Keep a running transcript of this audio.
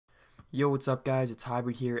Yo, what's up guys? It's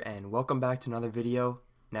Hybrid here and welcome back to another video.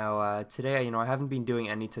 Now today, I haven't been doing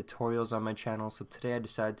any tutorials on my channel, so today I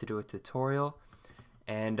decided to do a tutorial.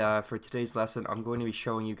 And for today's lesson, I'm going to be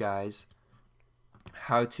showing you guys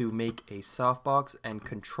how to make a softbox and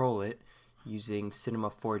control it using Cinema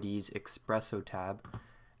 4D's XPresso tab.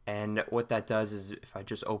 And what that does is, if I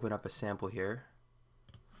just open up a sample here,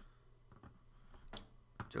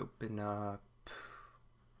 let's open up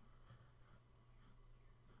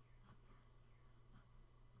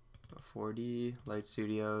 4D, Light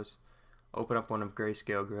Studios, open up one of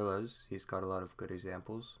Grayscale Gorilla's. He's got a lot of good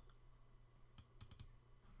examples.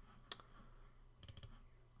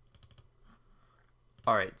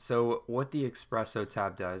 Alright, so what the XPresso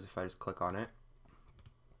tab does, if I just click on it,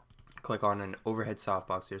 click on an overhead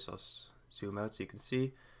softbox here, so I'll zoom out so you can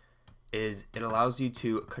see, is it allows you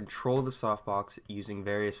to control the softbox using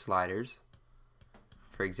various sliders.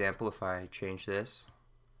 For example, if I change this,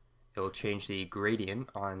 it will change the gradient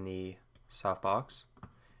on the softbox.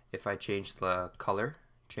 If I change the color,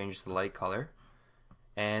 change the light color.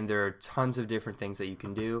 And there are tons of different things that you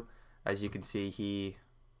can do. As you can see, he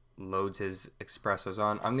loads his XPressos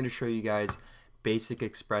on. I'm going to show you guys basic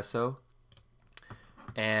XPresso,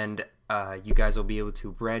 and you guys will be able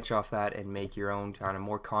to branch off that and make your own kind of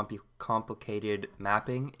more complicated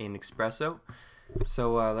mapping in XPresso.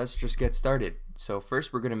 So let's just get started. So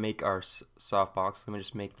first we're going to make our softbox. Let me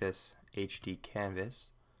just make this HD canvas.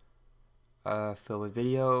 Film a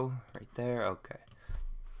video right there. Okay.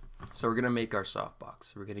 So we're going to make our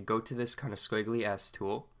softbox. We're going to go to this kind of squiggly S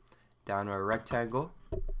tool, down to a rectangle,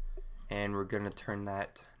 and we're going to turn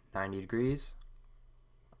that 90 degrees.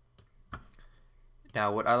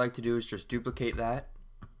 Now what I like to do is just duplicate that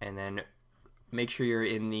and then make sure you're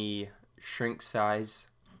in the shrink size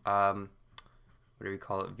whatever you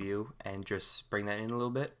call it, view, and just bring that in a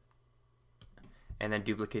little bit, and then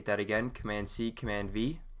duplicate that again, Command C, Command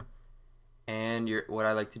V, and what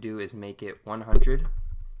I like to do is make it 100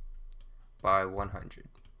 by 100.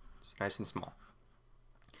 It's nice and small.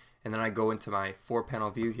 And then I go into my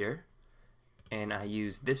 4-panel view here, and I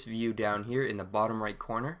use this view down here in the bottom right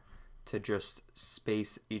corner to just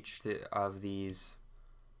space each of these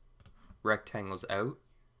rectangles out.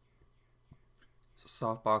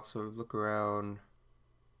 Softbox will look around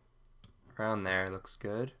there, looks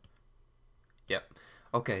good. Yep.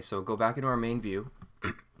 Okay, so go back into our main view.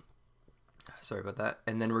 Sorry about that.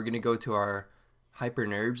 And then we're going to go to our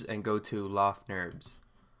HybridNotion and go to Loft NURBS.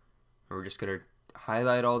 And we're just going to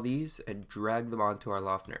highlight all these and drag them onto our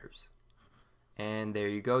Loft NURBS. And there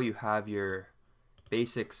you go, you have your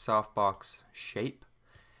basic softbox shape.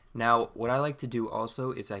 Now, what I like to do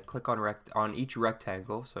also is I click on each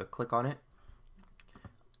rectangle, so I click on it,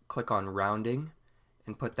 click on rounding,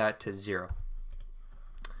 and put that to 0.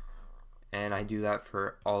 And I do that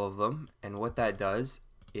for all of them, and what that does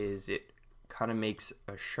is it kind of makes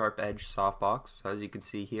a sharp edge softbox. So as you can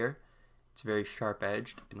see here, it's very sharp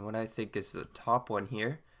edged, and what I think is the top one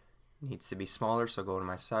here needs to be smaller, so go to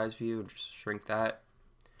my size view and just shrink that.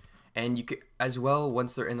 And you can as well,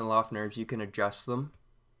 once they're in the Loft NURBS, you can adjust them.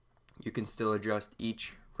 You can still adjust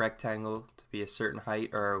each rectangle to be a certain height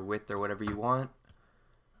or width or whatever you want.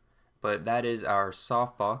 But that is our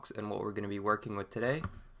softbox and what we're going to be working with today.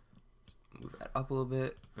 Move that up a little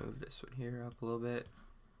bit, move this one here up a little bit,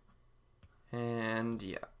 and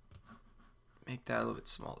yeah, make that a little bit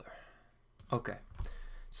smaller. Okay,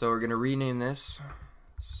 so we're going to rename this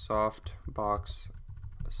Softbox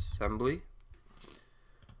Assembly,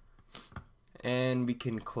 and we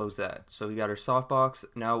can close that. So we got our softbox.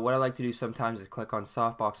 Now what I like to do sometimes is click on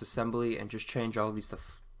Softbox Assembly and just change all these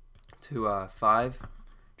to 5.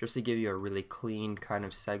 Just to give you a really clean kind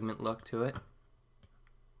of segment look to it.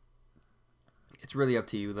 It's really up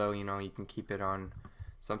to you though, you can keep it on,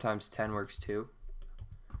 sometimes 10 works too.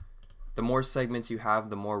 The more segments you have,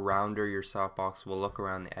 the more rounder your softbox will look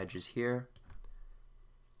around the edges here.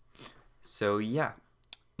 So yeah,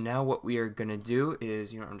 now what we are going to do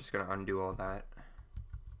is, I'm just going to undo all that.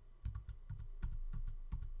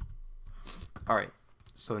 Alright,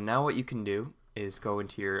 so now what you can do is go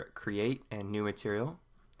into your Create and New Material.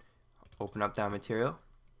 Open up that material.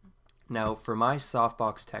 Now for my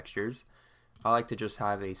softbox textures, I like to just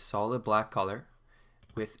have a solid black color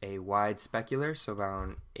with a wide specular, so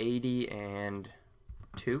around 80 and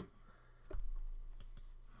 2.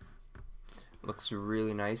 Looks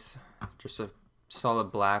really nice. Just a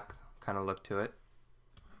solid black kind of look to it.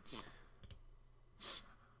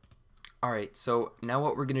 Alright, so now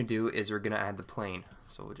what we're going to do is we're going to add the plane.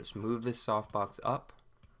 So we'll just move this softbox up,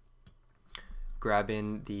 grab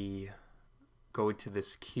in go to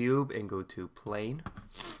this cube and go to plane.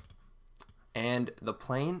 And the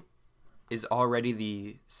plane, is already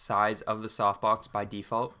the size of the softbox by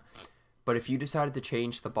default. But if you decided to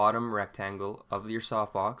change the bottom rectangle of your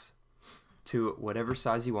softbox to whatever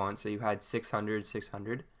size you want, so you had 600,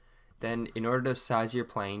 600, then in order to size your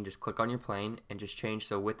plane, just click on your plane and just change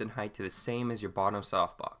the width and height to the same as your bottom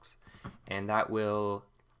softbox. And that will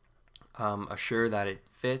assure that it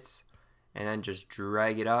fits, and then just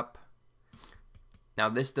drag it up. Now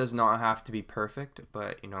this does not have to be perfect,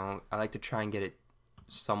 but you know, I like to try and get it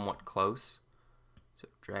somewhat close. So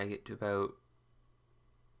drag it to about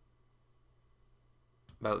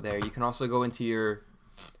there. You can also go into your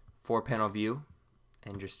 4-panel view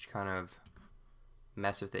and just kind of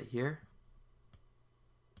mess with it here.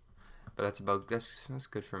 But that's about this. That's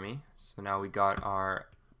good for me. So now we got our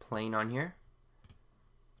plane on here.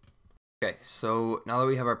 Okay, so now that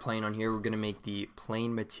we have our plane on here, we're going to make the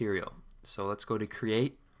plane material. So let's go to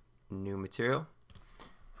create, new material,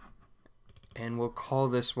 and we'll call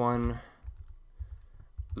this one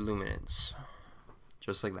luminance,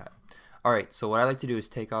 just like that. Alright, so what I like to do is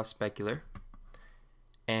take off specular,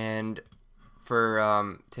 and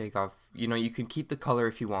for take off, you know, you can keep the color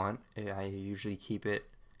if you want. I usually keep it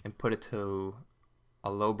and put it to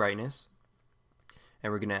a low brightness,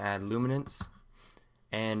 and we're going to add luminance.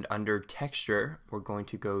 And under texture, we're going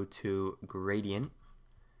to go to gradient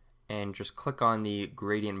and just click on the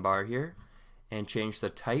gradient bar here and change the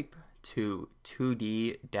type to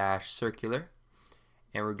 2D-circular.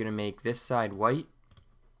 And we're going to make this side white.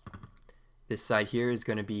 This side here is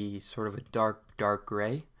going to be sort of a dark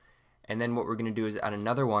gray. And then what we're going to do is add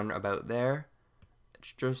another one about there.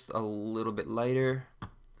 It's just a little bit lighter,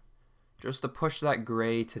 just to push that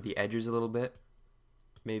gray to the edges a little bit,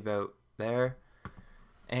 maybe about there.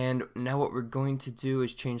 And now what we're going to do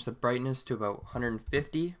is change the brightness to about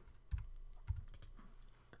 150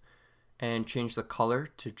 and change the color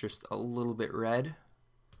to just a little bit red.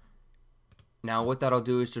 Now what that'll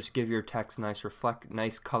do is just give your text nice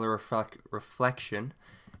color reflection,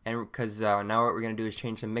 and because now what we're going to do is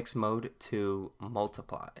change the mix mode to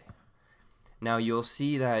multiply. Now you'll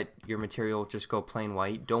see that your material will just go plain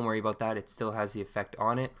white. Don't worry about that, it still has the effect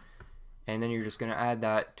on it. And then you're just going to add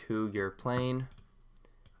that to your plane.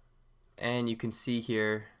 And you can see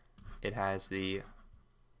here it has the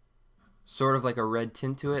sort of like a red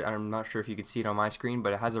tint to it. I'm not sure if you can see it on my screen,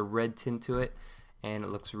 but it has a red tint to it and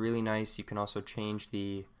it looks really nice. You can also change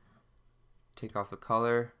take off the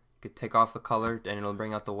color. You could take off the color and it'll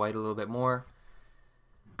bring out the white a little bit more.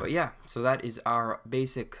 But yeah, so that is our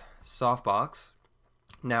basic softbox.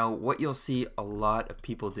 Now what you'll see a lot of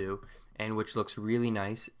people do, and which looks really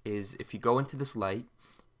nice, is if you go into this light,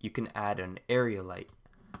 you can add an area light.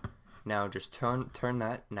 Now just turn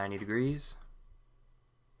that 90 degrees,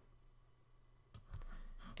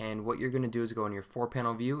 and what you're going to do is go in your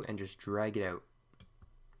 4-panel view and just drag it out.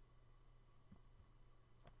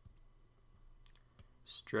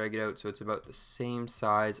 Just drag it out so it's about the same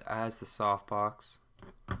size as the softbox.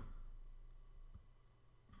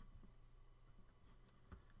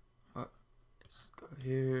 Let's go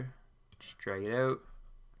here, just drag it out,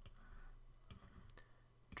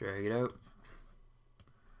 drag it out,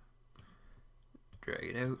 drag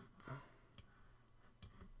it out,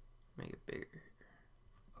 make it bigger.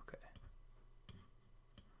 Okay.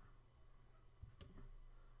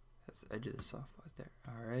 That's the edge of the softbox there.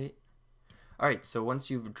 Alright. Alright, so once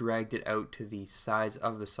you've dragged it out to the size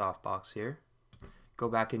of the softbox here, go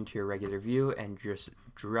back into your regular view and just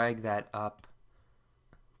drag that up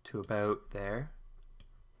to about there.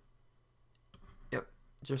 Yep,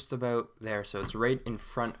 just about there. So it's right in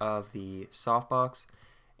front of the softbox.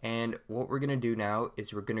 And what we're going to do now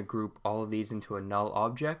is we're going to group all of these into a null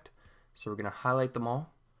object. So we're going to highlight them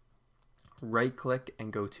all, right click,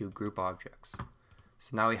 and go to group objects.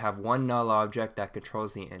 So now we have one null object that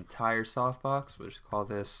controls the entire softbox. We'll just call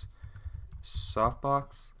this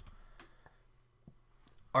softbox.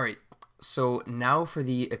 Alright, so now for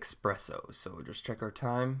the XPresso. So we'll just check our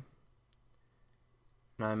time.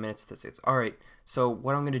 9 minutes to 6. Alright, so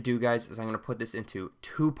what I'm going to do, guys, is I'm going to put this into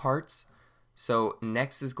 2 parts. So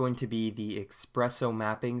next is going to be the XPresso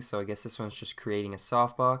mapping. So I guess this one's just creating a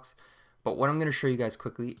softbox. But what I'm going to show you guys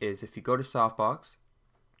quickly is if you go to softbox,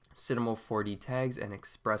 Cinema 4D tags, and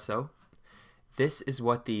XPresso, this is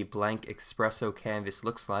what the blank XPresso canvas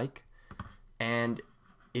looks like. And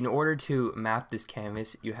in order to map this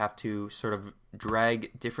canvas, you have to sort of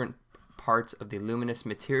drag different parts of the luminous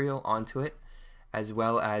material onto it, as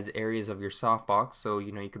well as areas of your softbox. So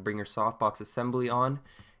you know, you could bring your softbox assembly on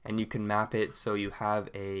and you can map it so you have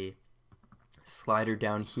a slider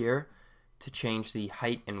down here to change the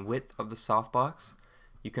height and width of the softbox.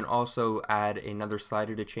 You can also add another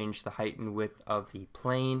slider to change the height and width of the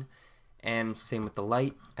plane, and same with the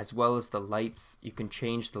light, as well as the lights. You can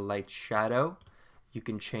change the light shadow, you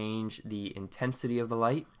can change the intensity of the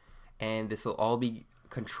light, and this will all be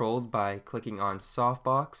controlled by clicking on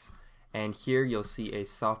softbox, and here you'll see a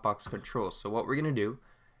softbox control. So what we're going to do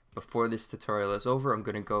before this tutorial is over, we're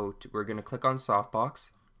going to click on softbox,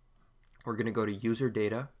 we're going to go to user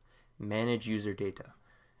data, manage user data,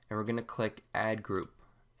 and we're going to click add group,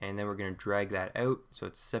 and then we're going to drag that out so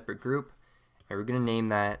it's a separate group, and we're going to name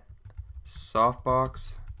that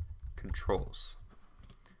softbox controls,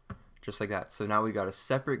 just like that. So now we got a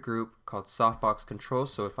separate group called softbox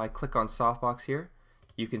controls. So if I click on softbox here,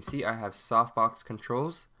 you can see I have softbox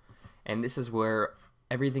controls, and this is where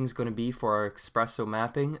everything's going to be for our XPresso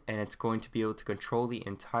mapping, and it's going to be able to control the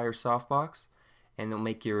entire softbox, and it'll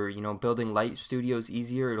make your building light studios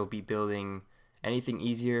easier. It'll be building anything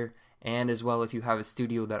easier, and as well, if you have a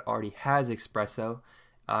studio that already has XPresso,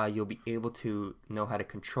 you'll be able to know how to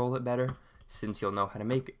control it better, since you'll know how to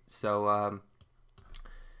make it. So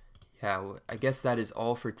yeah, I guess that is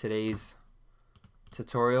all for today's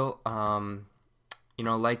tutorial.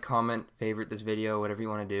 Like, comment, favorite this video, whatever you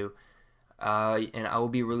want to do. And I will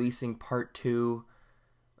be releasing part 2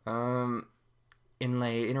 in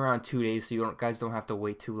around 2 days, so you guys don't have to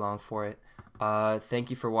wait too long for it. Thank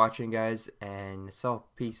you for watching, guys, and it's all.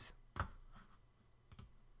 Peace.